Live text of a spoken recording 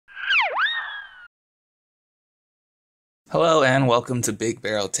Hello and welcome to Big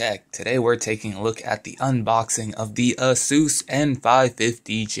Barrel Tech. Today we're taking a look at the unboxing of the Asus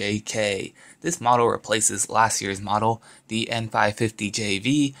N550JK. This model replaces last year's model, the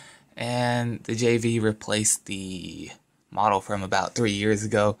N550JV, and the JV replaced the model from about 3 years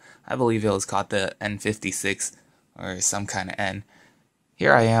ago. I believe it was called the N56 or some kind of N.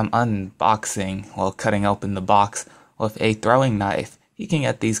 Here I am unboxing, cutting open the box with a throwing knife. You can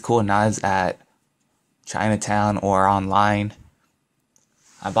get these cool knives at Chinatown or online.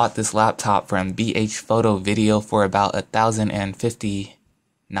 I bought this laptop from BH Photo Video for about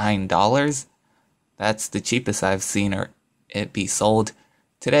 $1,059. That's the cheapest I've seen it be sold.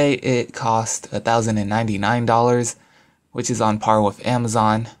 Today it cost $1,099, which is on par with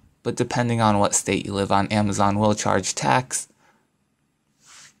Amazon, but depending on what state you live on, Amazon will charge tax.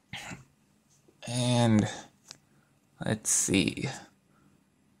 And let's see.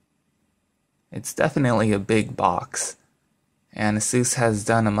 It's definitely a big box, and Asus has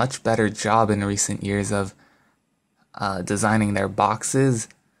done a much better job in recent years of designing their boxes.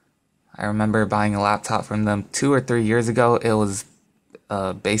 I remember buying a laptop from them 2 or 3 years ago. It was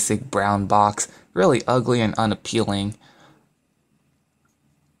a basic brown box, really ugly and unappealing.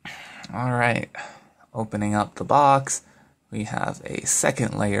 Alright, opening up the box, we have a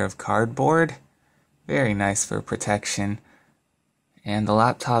second layer of cardboard. Very nice for protection. And the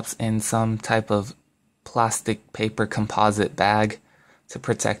laptop's in some type of plastic paper composite bag to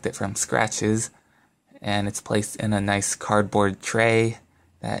protect it from scratches. And it's placed in a nice cardboard tray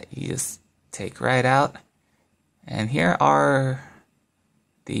that you just take right out. And here are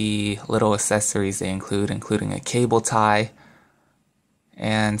the little accessories they include, including a cable tie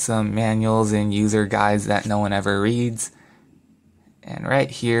and some manuals and user guides that no one ever reads. And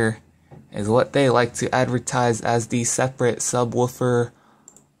right here is what they like to advertise as the separate subwoofer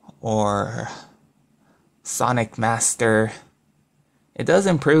or Sonic Master. It does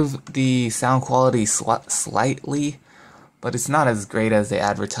improve the sound quality slightly, but it's not as great as they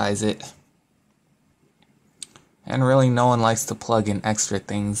advertise it. And really no one likes to plug in extra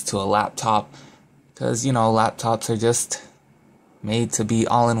things to a laptop because, laptops are just made to be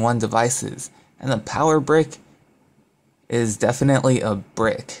all-in-one devices. And the power brick is definitely a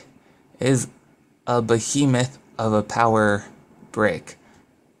brick. Is a behemoth of a power brick.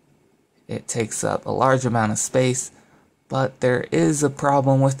 It takes up a large amount of space, but there is a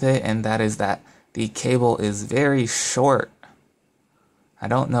problem with it, and that is that the cable is very short. I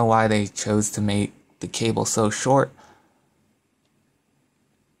don't know why they chose to make the cable so short.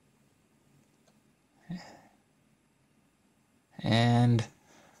 And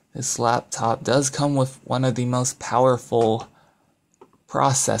this laptop does come with one of the most powerful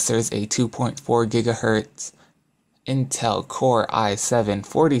processors, a 2.4 GHz Intel Core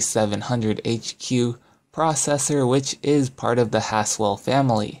i7-4700HQ processor, which is part of the Haswell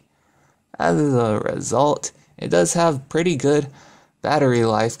family. As a result, it does have pretty good battery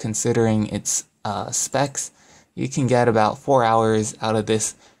life considering its specs. You can get about 4 hours out of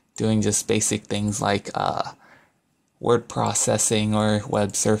this doing just basic things like word processing or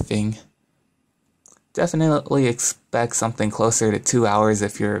web surfing. Definitely expect something closer to 2 hours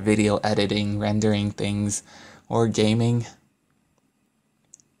if you're video editing, rendering things, or gaming.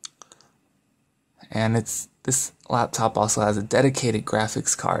 And this laptop also has a dedicated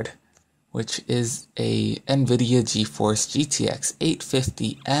graphics card, which is a NVIDIA GeForce GTX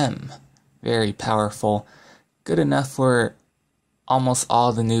 850M. Very powerful. Good enough for almost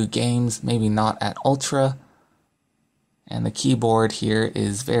all the new games, maybe not at Ultra. And the keyboard here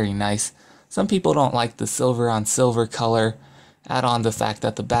is very nice. Some people don't like the silver on silver color. Add on the fact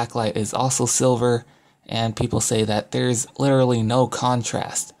that the backlight is also silver, and people say that there's literally no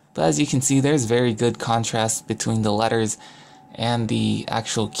contrast. But as you can see, there's very good contrast between the letters and the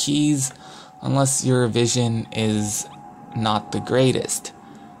actual keys, unless your vision is not the greatest.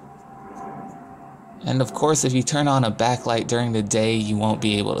 And of course, if you turn on a backlight during the day, you won't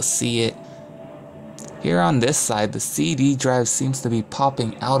be able to see it. Here on this side, the CD drive seems to be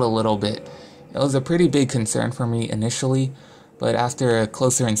popping out a little bit. It was a pretty big concern for me initially, but after a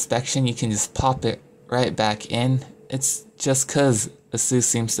closer inspection, you can just pop it right back in. It's just because Asus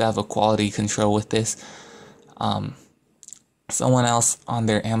seems to have a quality control with this. Someone else on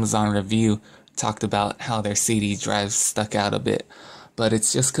their Amazon review talked about how their CD drive stuck out a bit, but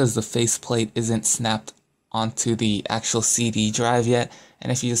it's just because the faceplate isn't snapped onto the actual CD drive yet,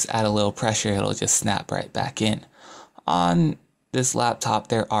 and if you just add a little pressure, it'll just snap right back in. On this laptop,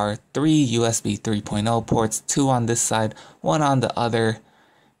 there are 3 USB 3.0 ports, 2 on this side, 1 on the other.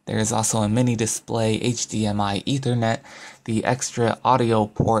 There is also a mini display, HDMI, Ethernet, the extra audio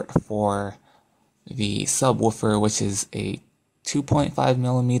port for the subwoofer, which is a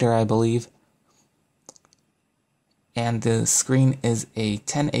 2.5mm, I believe. And the screen is a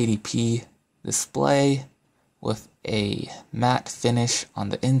 1080p display with a matte finish on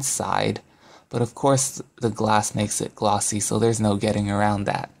the inside, but of course the glass makes it glossy, so there's no getting around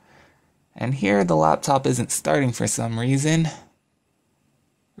that. And here the laptop isn't starting for some reason,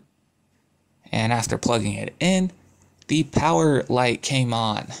 and after plugging it in, the power light came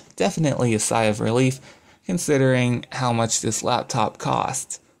on. Definitely a sigh of relief considering how much this laptop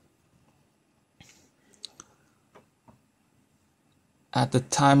costs. At the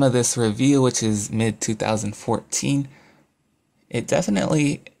time of this review, which is mid-2014,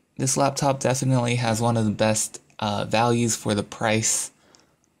 this laptop definitely has one of the best values for the price.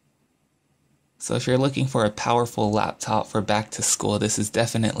 So if you're looking for a powerful laptop for back to school, this is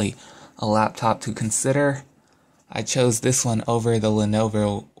definitely a laptop to consider. I chose this one over the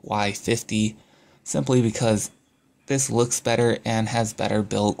Lenovo Y50 simply because this looks better and has better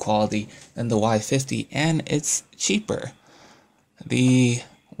build quality than the Y50, and it's cheaper. The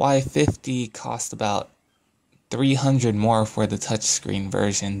Y50 cost about $300 more for the touchscreen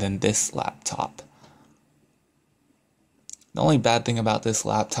version than this laptop. The only bad thing about this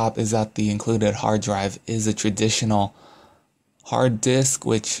laptop is that the included hard drive is a traditional hard disk,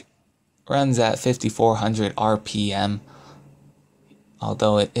 which runs at 5400 RPM.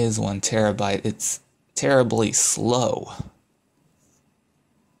 Although it is 1 terabyte, it's terribly slow.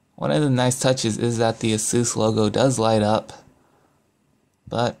 One of the nice touches is that the Asus logo does light up.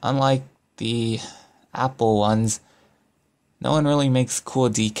 But unlike the Apple ones, no one really makes cool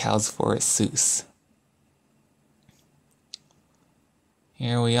decals for Asus.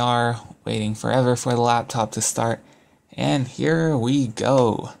 Here we are, waiting forever for the laptop to start, and here we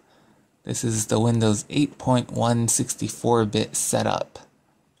go. This is the Windows 8.1 64-bit setup.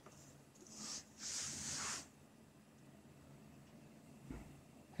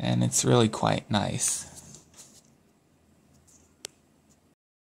 And it's really quite nice.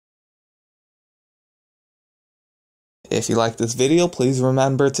 If you like this video, please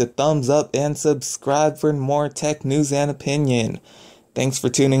remember to thumbs up and subscribe for more tech news and opinion. Thanks for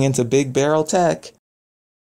tuning into Big Barrel Tech.